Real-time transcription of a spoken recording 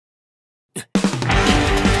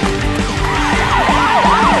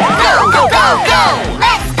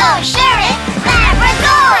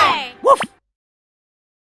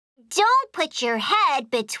don't put your head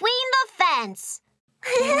between the fence.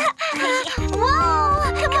 Whoa!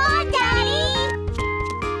 Come on, Daddy!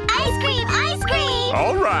 Ice cream! Ice cream!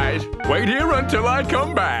 All right. Wait here until I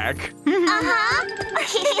come back.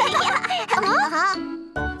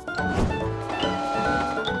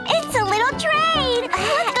 It's a little train!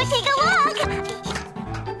 Let's go take a look!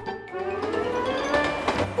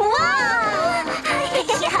 Whoa!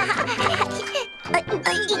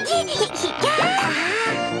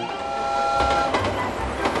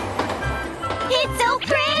 It's so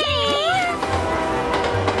pretty!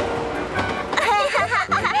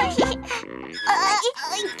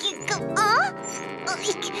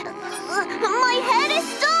 My head is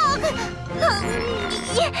stuck!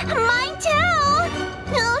 Mine too!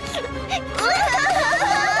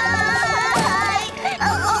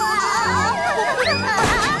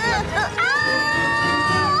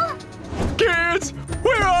 Kids,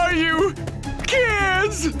 where are you?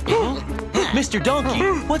 Kids! Mr. Donkey,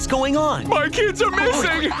 what's going on? My kids are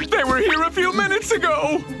missing! They were here a few minutes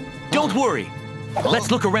ago! Don't worry. Let's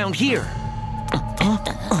look around here.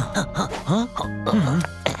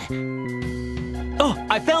 Oh,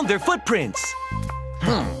 I found their footprints.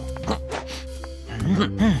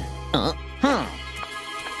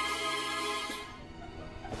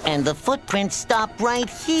 And the footprints stop right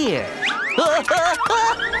here.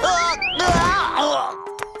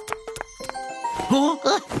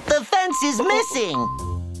 The fence is missing.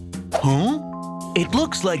 Huh? It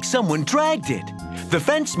looks like someone dragged it. The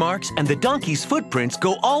fence marks and the donkey's footprints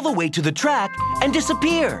go all the way to the track and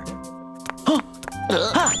disappear. Huh?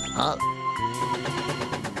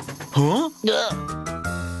 Huh?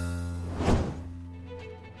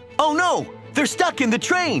 Oh no! They're stuck in the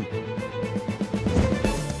train!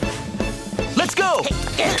 Let's go!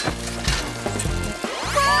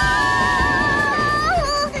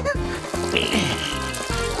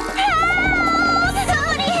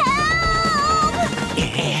 Somebody help!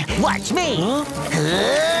 Watch me. Huh?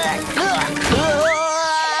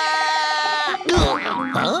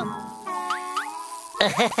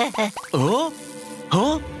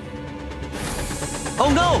 Huh?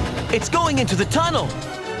 Oh no! It's going into the tunnel!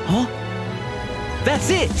 Huh? That's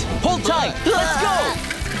it! Hold tight! Let's go!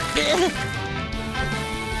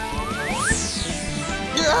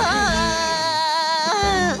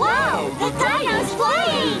 Wow! The dino's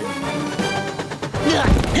flying!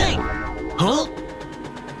 Hey! Huh?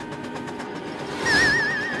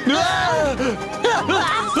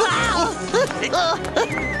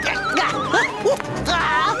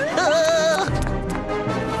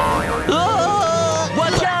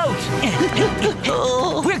 Watch out!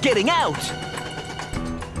 We're getting out!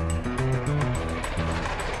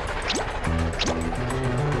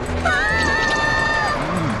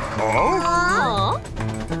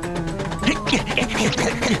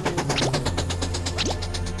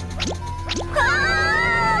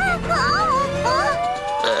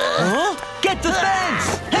 Huh? Get the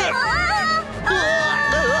fence! Hey!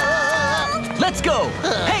 Let's go!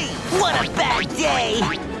 Hey! What a bad day.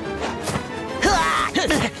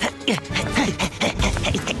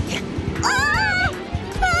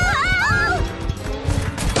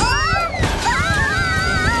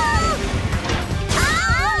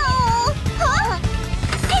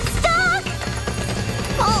 It's stuck!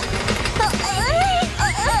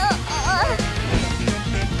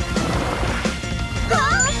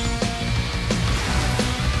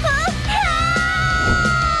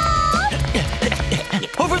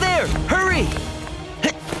 Over there! Hurry!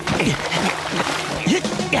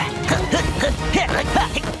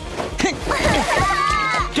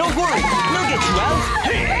 Don't worry, we'll get you out.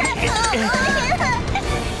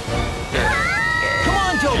 Come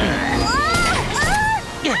on, Toby.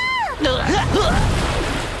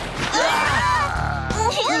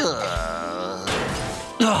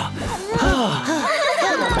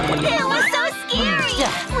 It was so scary!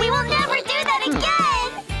 We will never do that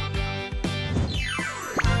again!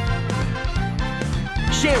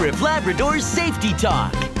 Sheriff Labrador's Safety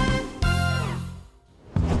Talk.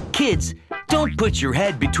 Kids, don't put your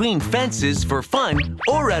head between fences for fun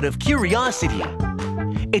or out of curiosity.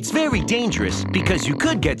 It's very dangerous because you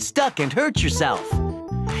could get stuck and hurt yourself.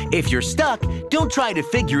 If you're stuck, don't try to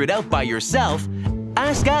figure it out by yourself.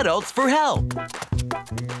 Ask adults for help.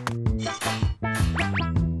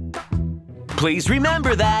 Please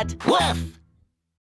remember that. Woof!